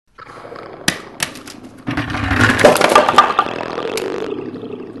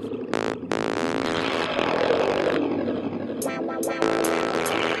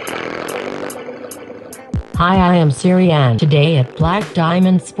Hi, I am Siri, and today at Black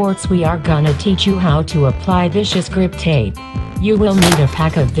Diamond Sports we are gonna teach you how to apply Vicious Griptape. You will need a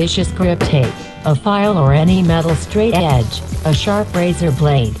pack of Vicious Griptape, a file or any metal straight edge, a sharp razor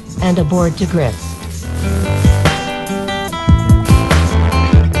blade, and a board to grip.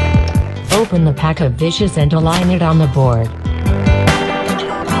 Open the pack of Vicious and align it on the board.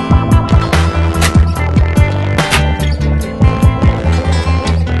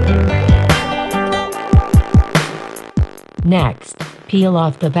 Next, peel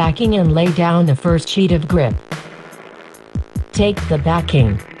off the backing and lay down the first sheet of grip. Take the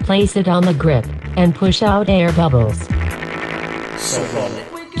backing, place it on the grip, and push out air bubbles.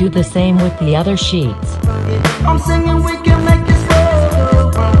 Do the same with the other sheets. I'm singing, we can make this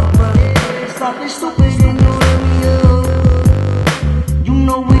go. Stop it, stupid in the radio. You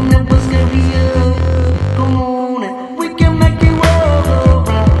know we never scary. Come on, we can make it work.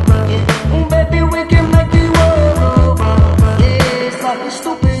 Baby, we can make it work. Stop it,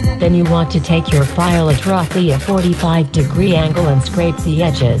 stupid. Then you want to take your file at roughly a 45-degree angle and scrape the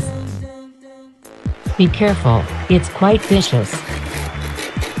edges. Be careful, it's quite vicious.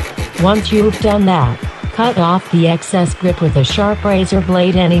 Once you've done that, cut off the excess grip with a sharp razor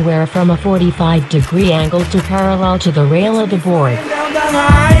blade anywhere from a 45-degree angle to parallel to the rail of the board. Down the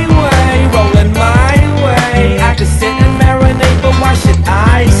highway, rolling my way. I could sit and marinate, but why should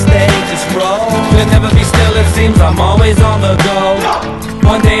I stay? Just roll. Could never be still, it seems I'm always on the go.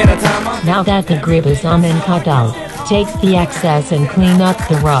 One day at a time. Now that the grip is on and cut out, take the excess and clean up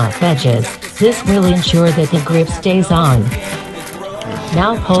the rough edges. This will ensure that the grip stays on.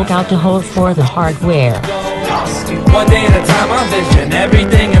 Now poke out the holes for the hardware. One day at a time, I vision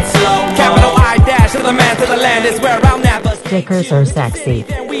everything in slow. Capital I dash to the man to the land is where I'll never. Stickers are sexy.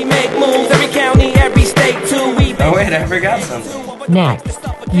 We make moves, every county, every state too. Oh wait, I forgot something. Next,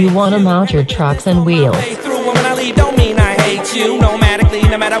 you want to mount your trucks and wheels. When I leave, don't mean I hate you. Nomadically,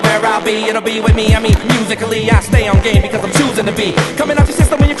 no matter where I'll be, it'll be with me. I mean, musically, I stay on game because I'm choosing to be. Coming off your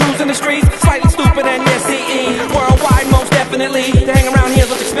system when you're cruising the streets, slightly stupid and yes, CE. Worldwide, most definitely. To hang around here is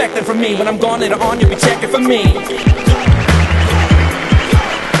what's expected from me. When I'm gone later on, you'll be checking for me.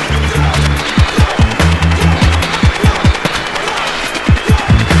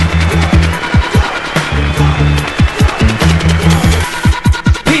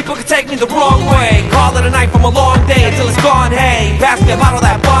 Take me the wrong way, call it a night from a long day until it's gone, hey. Pass me a bottle of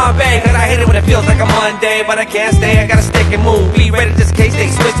that Bombay, cause I hate it when it feels like a Monday. But I can't stay, I gotta stick and move. Be ready just in case they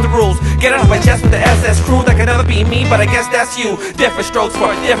switch the rules. Get it off my chest with the SS crew. That could never be me, but I guess that's you. Different strokes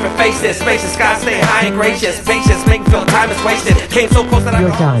for different faces. Spacious skies stay high and gracious. Patience make me feel time is wasted. Came so close that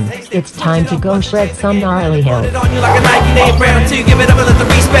You're done. It's time to go shred some gnarly hills. Put it on you like a Nike name brand until you give it up and let the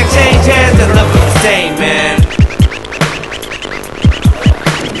respect change hands. It'll never be the same, man.